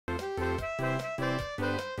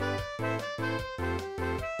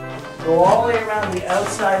Go all the way around the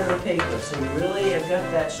outside of the paper, so you really have got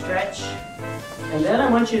that stretch. And then I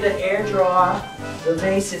want you to air draw the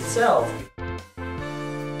vase itself.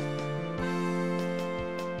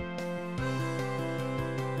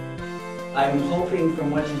 I'm hoping from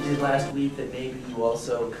what you did last week that maybe you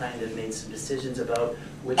also kind of made some decisions about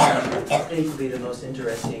which one you think will be the most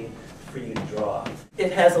interesting for you to draw.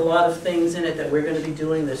 It has a lot of things in it that we're going to be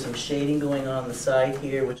doing. There's some shading going on the side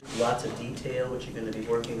here, which is lots of detail, which you're going to be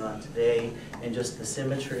working on today, and just the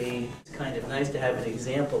symmetry. It's kind of nice to have an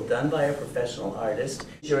example done by a professional artist.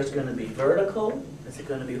 Sure, it's going to be vertical. Is it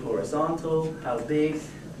going to be horizontal? How big?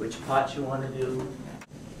 Which pot you want to do?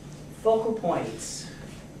 Focal points.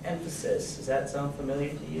 Emphasis. Does that sound familiar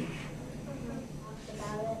to you?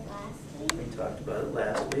 We talked about it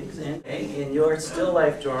last week. And in your still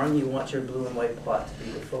life drawing, you want your blue and white pot to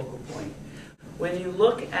be the focal point. When you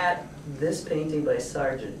look at this painting by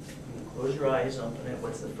Sargent, you close your eyes, open it,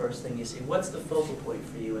 what's the first thing you see? What's the focal point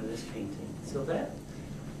for you in this painting? Sylvette?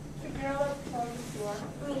 The girl that's on the floor.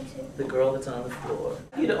 Me too. The girl that's on the floor.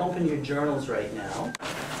 I want you to open your journals right now.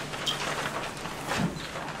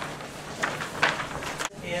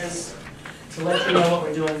 Is to let you know what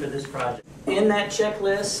we're doing for this project. In that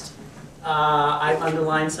checklist, I've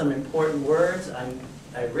underlined some important words.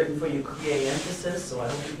 I've written for you create emphasis, so I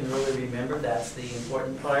hope you can really remember that's the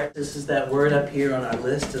important part. This is that word up here on our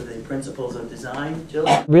list of the principles of design. Jill?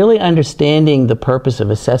 Really understanding the purpose of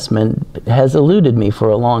assessment has eluded me for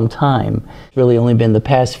a long time. It's really only been the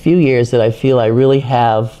past few years that I feel I really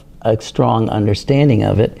have a strong understanding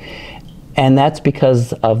of it. And that's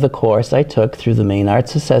because of the course I took through the Maine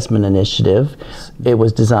Arts Assessment Initiative. It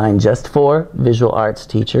was designed just for visual arts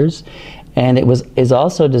teachers, and it is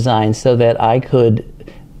also designed so that I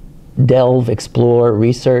could delve, explore,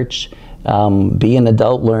 research, be an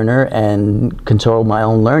adult learner, and control my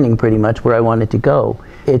own learning pretty much where I wanted to go.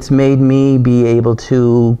 It's made me be able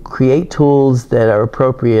to create tools that are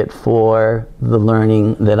appropriate for the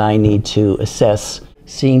learning that I need to assess.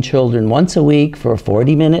 Seeing children once a week for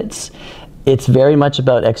 40 minutes, it's very much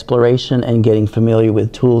about exploration and getting familiar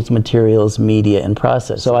with tools, materials, media, and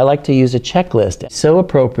process. So I like to use a checklist. So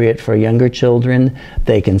appropriate for younger children.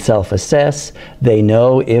 They can self-assess. They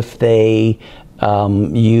know if they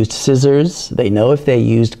used scissors. They know if they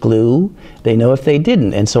used glue. They know if they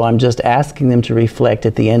didn't. And so I'm just asking them to reflect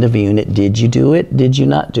at the end of a unit, did you do it? Did you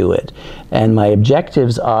not do it? And my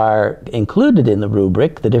objectives are included in the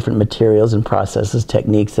rubric, the different materials and processes,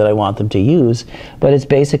 techniques that I want them to use. But it's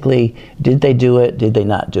basically, did they do it? Did they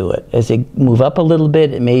not do it? As they move up a little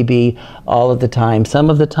bit, it may be all of the time, some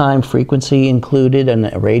of the time, frequency included,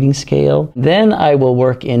 and a rating scale. Then I will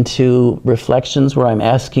work into reflections where I'm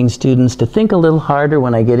asking students to think a little harder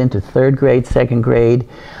when I get into third grade, second grade,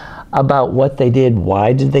 about what they did,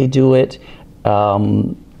 why did they do it,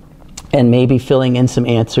 and maybe filling in some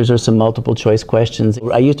answers or some multiple choice questions.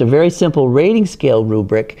 I used a very simple rating scale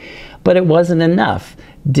rubric, but it wasn't enough.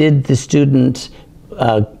 Did the student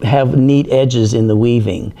have neat edges in the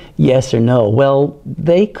weaving? Yes or no? Well,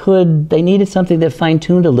 they needed something that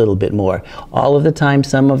fine-tuned a little bit more. All of the time,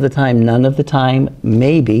 some of the time, none of the time,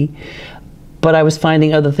 maybe. But I was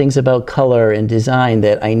finding other things about color and design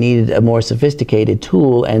that I needed a more sophisticated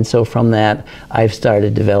tool, and so from that I've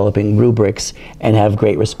started developing rubrics and have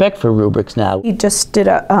great respect for rubrics now. We just did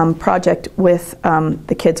a project with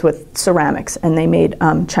the kids with ceramics, and they made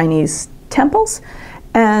Chinese temples,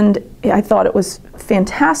 and I thought it was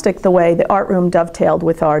fantastic the way the art room dovetailed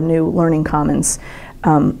with our new Learning Commons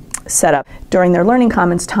setup. During their Learning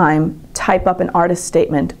Commons time, type up an artist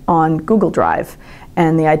statement on Google Drive.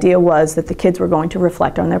 And the idea was that the kids were going to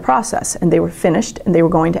reflect on their process, and they were finished, and they were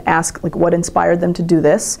going to ask, like, what inspired them to do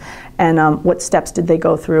this, and what steps did they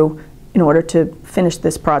go through in order to finish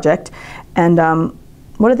this project, and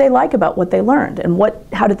what did they like about what they learned, and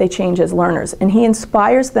how did they change as learners. And he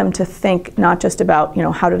inspires them to think not just about, you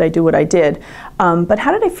know, how did I do what I did, but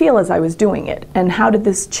how did I feel as I was doing it, and how did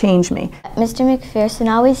this change me. Mr. McPherson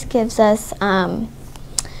always gives us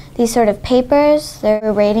these sort of papers that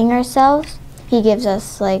we're rating ourselves. He gives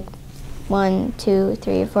us like 1, 2,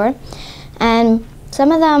 3, or 4. And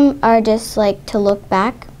some of them are just like to look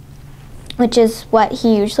back, which is what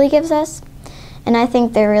he usually gives us. And I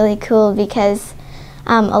think they're really cool because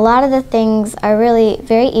a lot of the things are really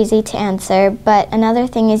very easy to answer, but another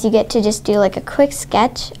thing is you get to just do like a quick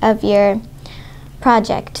sketch of your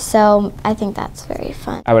project. So I think that's very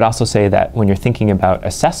fun. I would also say that when you're thinking about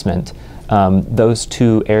assessment, those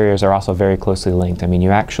two areas are also very closely linked. I mean,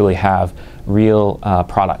 you actually have real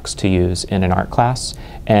products to use in an art class,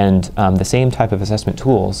 and the same type of assessment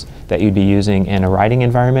tools that you'd be using in a writing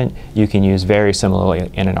environment, you can use very similarly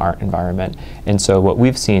in an art environment. And so what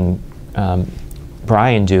we've seen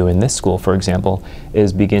Brian do in this school, for example,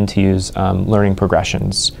 is begin to use learning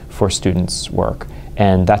progressions for students' work.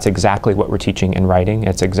 And that's exactly what we're teaching in writing.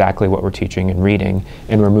 It's exactly what we're teaching in reading.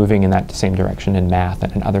 And we're moving in that same direction in math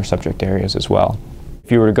and in other subject areas as well.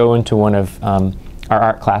 If you were to go into one of our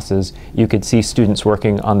art classes, you could see students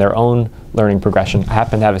working on their own learning progression. I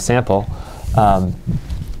happen to have a sample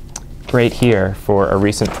right here for a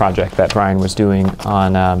recent project that Brian was doing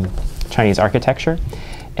on Chinese architecture.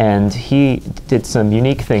 And he did some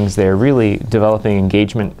unique things there, really developing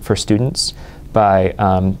engagement for students by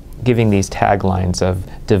giving these taglines of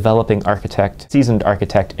developing architect, seasoned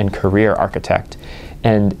architect, and career architect.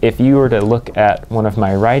 And if you were to look at one of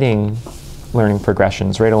my writing learning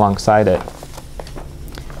progressions right alongside it,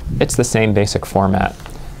 it's the same basic format.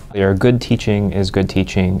 Good teaching is good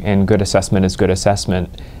teaching, and good assessment is good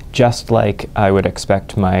assessment. Just like I would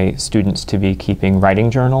expect my students to be keeping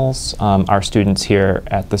writing journals, our students here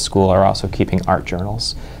at the school are also keeping art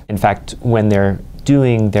journals. In fact, when they're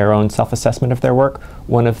doing their own self-assessment of their work,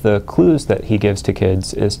 one of the clues that he gives to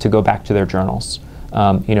kids is to go back to their journals.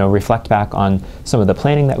 Reflect back on some of the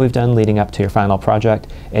planning that we've done leading up to your final project,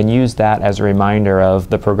 and use that as a reminder of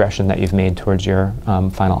the progression that you've made towards your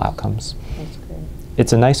final outcomes. That's great.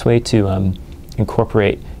 It's a nice way to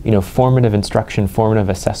incorporate formative instruction, formative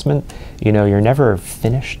assessment. You're never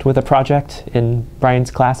finished with a project in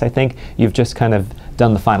Brian's class, I think. You've just kind of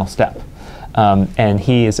done the final step. And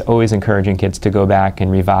he is always encouraging kids to go back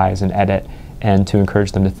and revise and edit, and to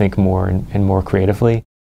encourage them to think more and more creatively.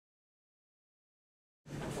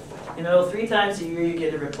 3 times a year you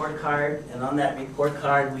get a report card, and on that report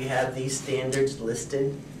card we have these standards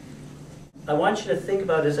listed. I want you to think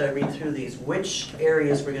about, as I read through these, which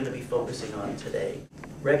areas we're going to be focusing on today.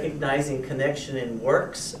 Recognizing connection in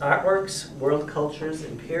works, artworks, world cultures,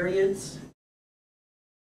 and periods.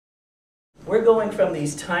 We're going from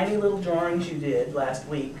these tiny little drawings you did last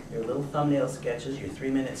week, your little thumbnail sketches, your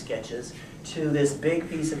 3-minute sketches, to this big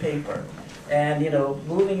piece of paper. And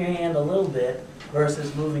moving your hand a little bit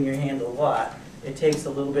versus moving your hand a lot, it takes a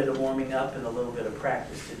little bit of warming up and a little bit of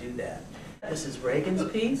practice to do that. This is Reagan's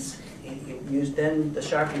piece. You use then the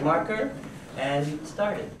Sharpie marker, and you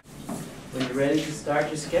start it. When you're ready to start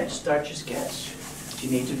your sketch, start your sketch. If you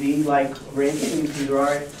need to be like Reagan, you can draw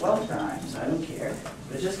it 12 times, I don't care.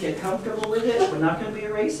 But just get comfortable with it. We're not going to be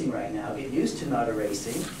erasing right now. Get used to not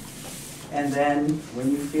erasing. And then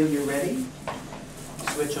when you feel you're ready,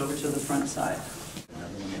 switch over to the front side.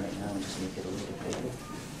 Another one right now, and just make it a little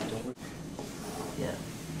bigger. Yeah.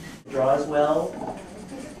 Draw as well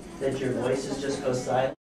that your voices just go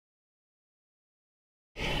silent.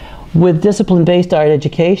 With discipline-based art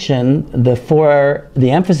education, the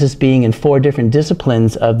emphasis being in 4 different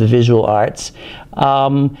disciplines of the visual arts,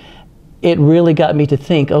 it really got me to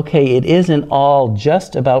think, okay, it isn't all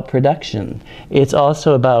just about production. It's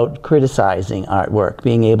also about criticizing artwork,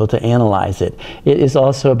 being able to analyze it. It is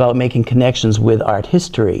also about making connections with art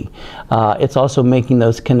history. It's also making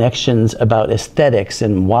those connections about aesthetics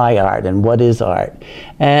and why art and what is art.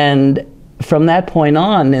 And from that point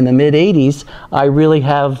on, in the mid-'80s, I really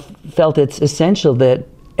have felt it's essential that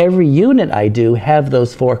every unit I do have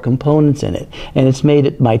those 4 components in it. And it's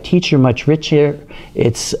made my teacher much richer.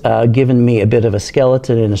 It's given me a bit of a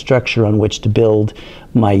skeleton and a structure on which to build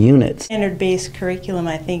my units. Standard-based curriculum,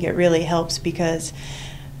 I think it really helps because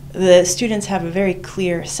the students have a very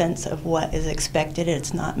clear sense of what is expected.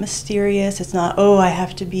 It's not mysterious. It's not, oh, I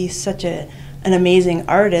have to be such an amazing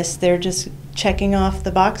artist. They're just checking off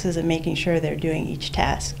the boxes and making sure they're doing each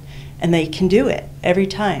task. And they can do it every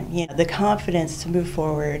time. The confidence to move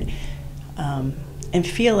forward and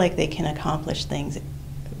feel like they can accomplish things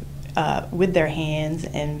with their hands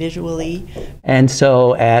and visually. And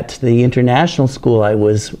so at the international school I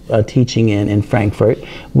was teaching in Frankfurt,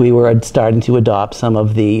 we were starting to adopt some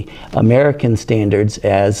of the American standards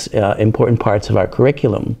as important parts of our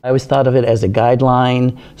curriculum. I always thought of it as a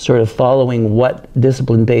guideline, sort of following what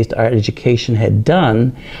discipline-based art education had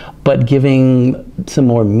done, but giving some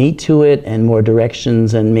more meat to it and more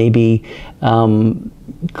directions and maybe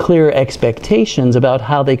clear expectations about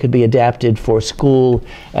how they could be adapted for school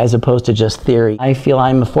as opposed to just theory. I feel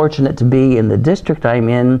I'm fortunate to be in the district I'm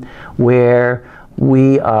in where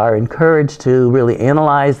we are encouraged to really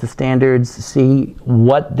analyze the standards, see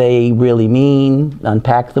what they really mean,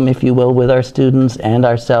 unpack them, if you will, with our students and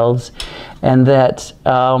ourselves, and that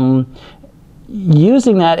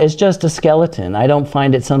using that as just a skeleton. I don't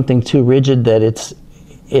find it something too rigid that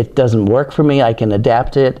it doesn't work for me, I can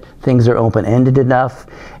adapt it, things are open-ended enough.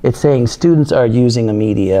 It's saying students are using a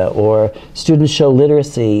media, or students show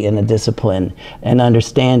literacy in a discipline and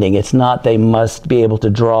understanding. It's not they must be able to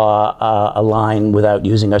draw a line without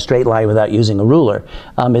using a straight line without using a ruler.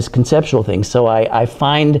 It's conceptual things. So I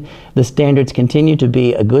find the standards continue to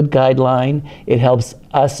be a good guideline. It helps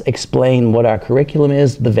us explain what our curriculum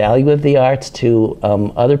is, the value of the arts to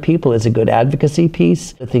other people. It's a good advocacy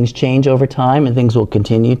piece. Things change over time and things will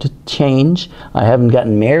continue to change. I haven't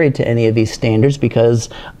gotten married to any of these standards because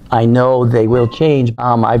I know they will change.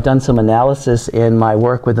 I've done some analysis in my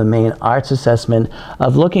work with the Maine Arts Assessment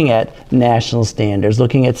of looking at national standards,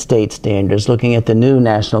 looking at state standards, looking at the new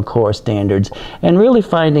national core standards, and really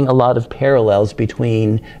finding a lot of parallels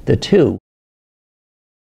between the two.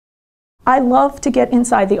 I love to get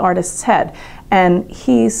inside the artist's head, and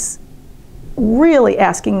he's really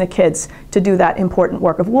asking the kids to do that important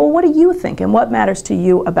work of, well, what do you think and what matters to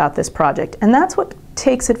you about this project? And that's what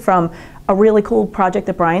takes it from a really cool project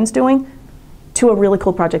that Brian's doing to a really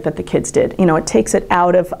cool project that the kids did. You know, it takes it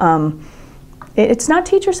out of, it's not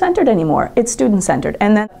teacher-centered anymore, it's student-centered.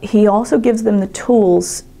 And then he also gives them the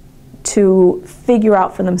tools to figure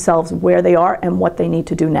out for themselves where they are and what they need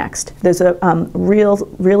to do next. There's a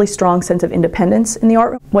really strong sense of independence in the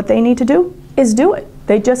art room. What they need to do is do it.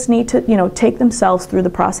 They just need to, you know, take themselves through the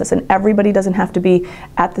process, and everybody doesn't have to be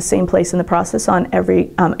at the same place in the process on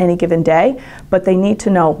any given day, but they need to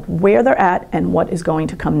know where they're at and what is going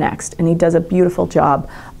to come next. And he does a beautiful job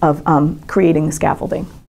of creating the scaffolding.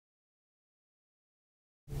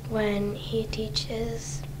 When he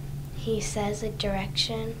teaches, he says a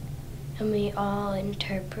direction, and we all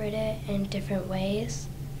interpret it in different ways.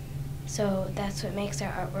 So that's what makes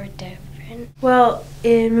our artwork different. Well,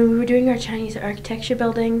 when we were doing our Chinese architecture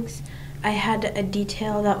buildings, I had a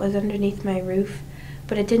detail that was underneath my roof,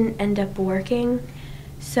 but it didn't end up working.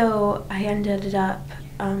 So I ended up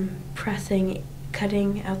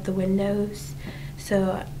cutting out the windows.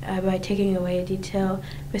 So by taking away a detail,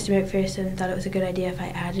 Mr. McPherson thought it was a good idea if I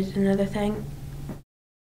added another thing.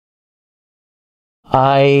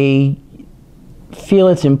 I feel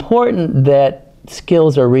it's important that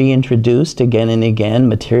skills are reintroduced again and again,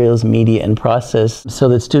 materials, media, and process, so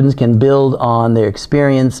that students can build on their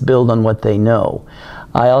experience, build on what they know.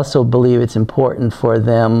 I also believe it's important for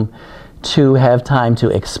them to have time to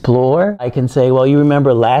explore. I can say, well, you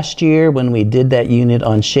remember last year when we did that unit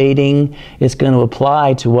on shading, it's going to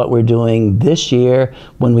apply to what we're doing this year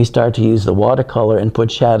when we start to use the watercolor and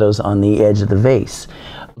put shadows on the edge of the vase.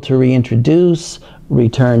 To reintroduce,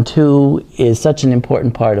 return to is such an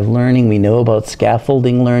important part of learning. We know about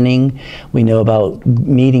scaffolding learning. We know about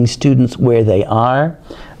meeting students where they are.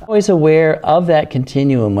 I'm always aware of that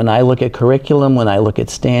continuum. When I look at curriculum, when I look at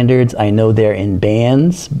standards, I know they're in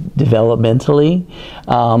bands developmentally,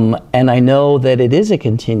 and I know that it is a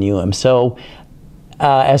continuum. So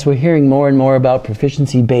as we're hearing more and more about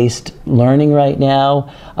proficiency-based learning right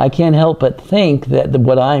now, I can't help but think that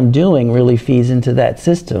what I'm doing really feeds into that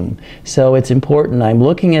system. So it's important. I'm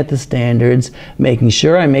looking at the standards, making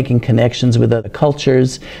sure I'm making connections with other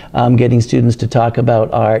cultures, getting students to talk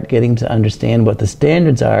about art, getting to understand what the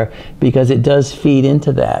standards are, because it does feed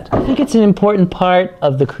into that. I think it's an important part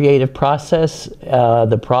of the creative process,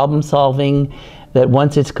 the problem solving, that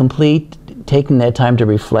once it's complete, taking that time to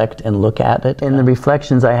reflect and look at it. In the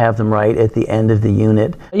reflections, I have them right at the end of the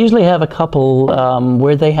unit. I usually have a couple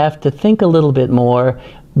where they have to think a little bit more,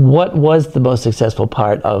 what was the most successful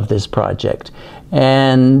part of this project?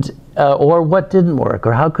 And, or what didn't work,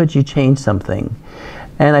 or how could you change something?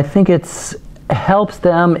 And I think it helps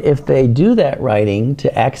them, if they do that writing,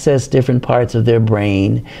 to access different parts of their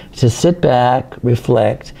brain, to sit back,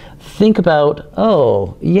 reflect, think about,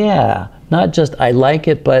 oh, yeah, not just I like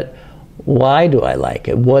it, but why do I like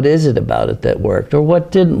it? What is it about it that worked? Or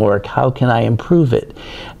what didn't work? How can I improve it?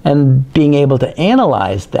 And being able to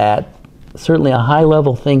analyze that, certainly a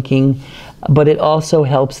high-level thinking, but it also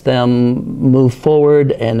helps them move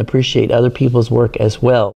forward and appreciate other people's work as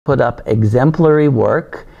well. Put up exemplary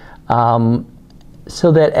work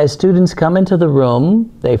so that as students come into the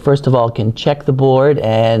room, they first of all can check the board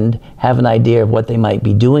and have an idea of what they might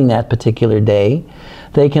be doing that particular day.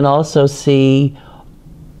 They can also see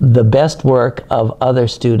the best work of other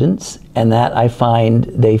students, and that I find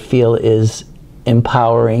they feel is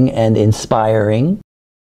empowering and inspiring.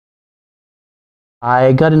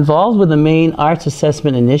 I got involved with the Maine Arts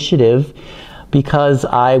Assessment Initiative because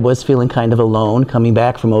I was feeling kind of alone, coming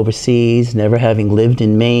back from overseas, never having lived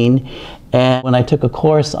in Maine. And when I took a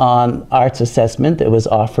course on arts assessment that was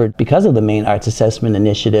offered because of the Maine Arts Assessment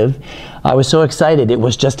Initiative, I was so excited. It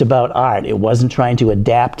was just about art. It wasn't trying to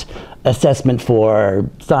adapt assessment for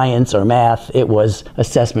science or math. It was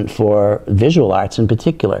assessment for visual arts in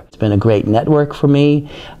particular. It's been a great network for me,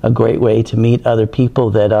 a great way to meet other people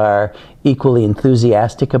that are equally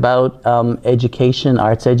enthusiastic about education,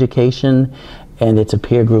 arts education, and it's a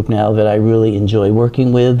peer group now that I really enjoy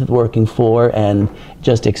working with, working for, and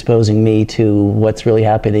just exposing me to what's really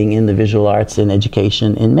happening in the visual arts and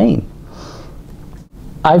education in Maine.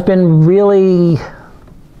 I've been really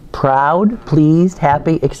proud, pleased,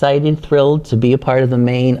 happy, excited, thrilled to be a part of the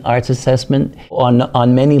Maine Arts Assessment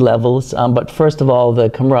on many levels. But first of all, the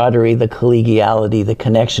camaraderie, the collegiality, the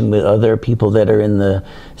connection with other people that are in the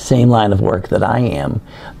same line of work that I am.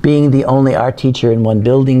 Being the only art teacher in one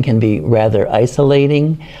building can be rather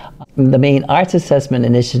isolating. The Maine Arts Assessment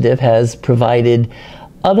Initiative has provided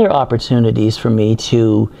other opportunities for me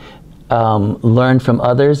to learn from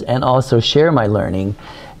others and also share my learning.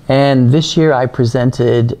 And this year I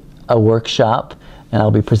presented a workshop, and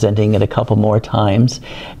I'll be presenting it a couple more times.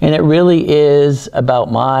 And it really is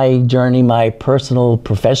about my journey, my personal,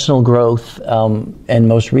 professional growth, and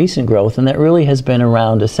most recent growth, and that really has been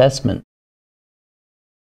around assessment.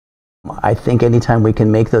 I think anytime we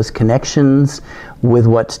can make those connections with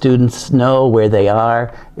what students know, where they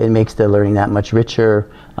are, it makes their learning that much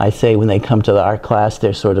richer. I say when they come to the art class,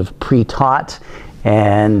 they're sort of pre-taught,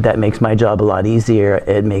 and that makes my job a lot easier.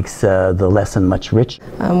 It makes the lesson much richer.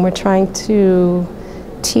 We're trying to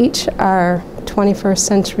teach our 21st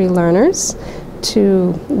century learners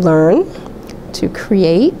to learn, to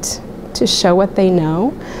create, to show what they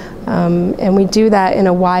know, and we do that in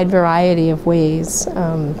a wide variety of ways.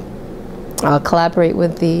 I'll collaborate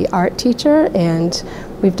with the art teacher, and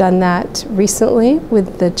we've done that recently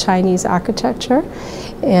with the Chinese architecture.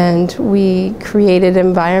 And we created an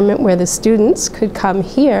environment where the students could come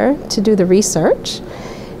here to do the research,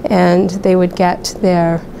 and they would get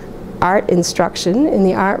their art instruction in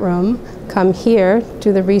the art room, come here,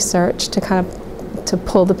 do the research to kind of to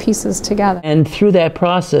pull the pieces together. And through that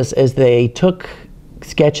process, as they took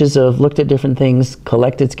sketches looked at different things,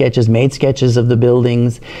 collected sketches, made sketches of the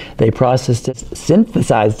buildings, they processed it,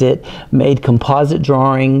 synthesized it, made composite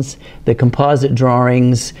drawings. The composite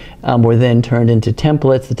drawings were then turned into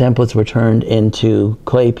templates. The templates were turned into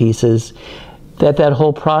clay pieces. That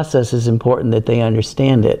whole process is important that they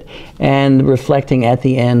understand it, and reflecting at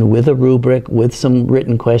the end with a rubric, with some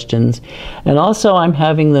written questions. And also I'm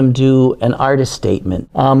having them do an artist statement.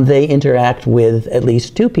 They interact with at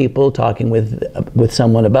least two people talking with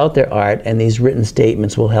someone about their art, and these written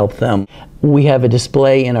statements will help them. We have a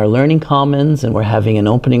display in our Learning Commons, and we're having an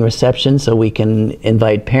opening reception so we can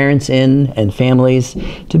invite parents in and families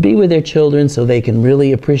to be with their children so they can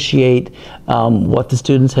really appreciate what the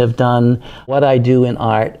students have done. What I do in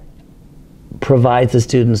art provides the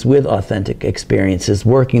students with authentic experiences,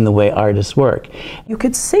 working the way artists work. You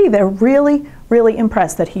could see they're really, really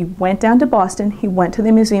impressed that he went down to Boston, he went to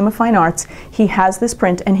the Museum of Fine Arts, he has this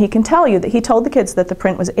print, and he can tell you that he told the kids that the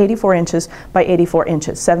print was 84 inches by 84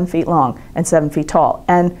 inches, 7 feet long and 7 feet tall.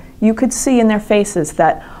 And you could see in their faces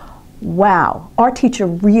that, wow, our teacher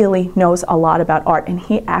really knows a lot about art, and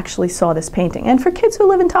he actually saw this painting. And for kids who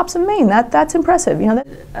live in Topsham, Maine, that's impressive. You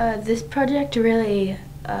know, this project really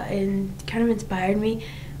kind of inspired me,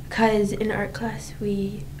 because in art class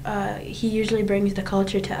he usually brings the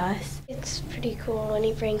culture to us. It's pretty cool when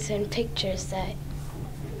he brings in pictures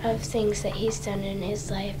of things that he's done in his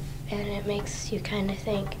life, and it makes you kind of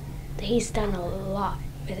think that he's done a lot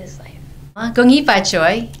with his life. Gong Yi Fa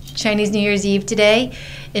Choi, Chinese New Year's Eve today,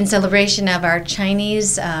 in celebration of our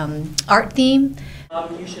Chinese art theme.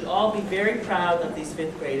 You should all be very proud of these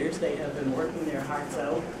fifth graders. They have been working their hearts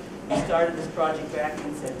out. We started this project back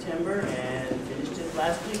in September and finished it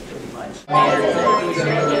last week pretty much.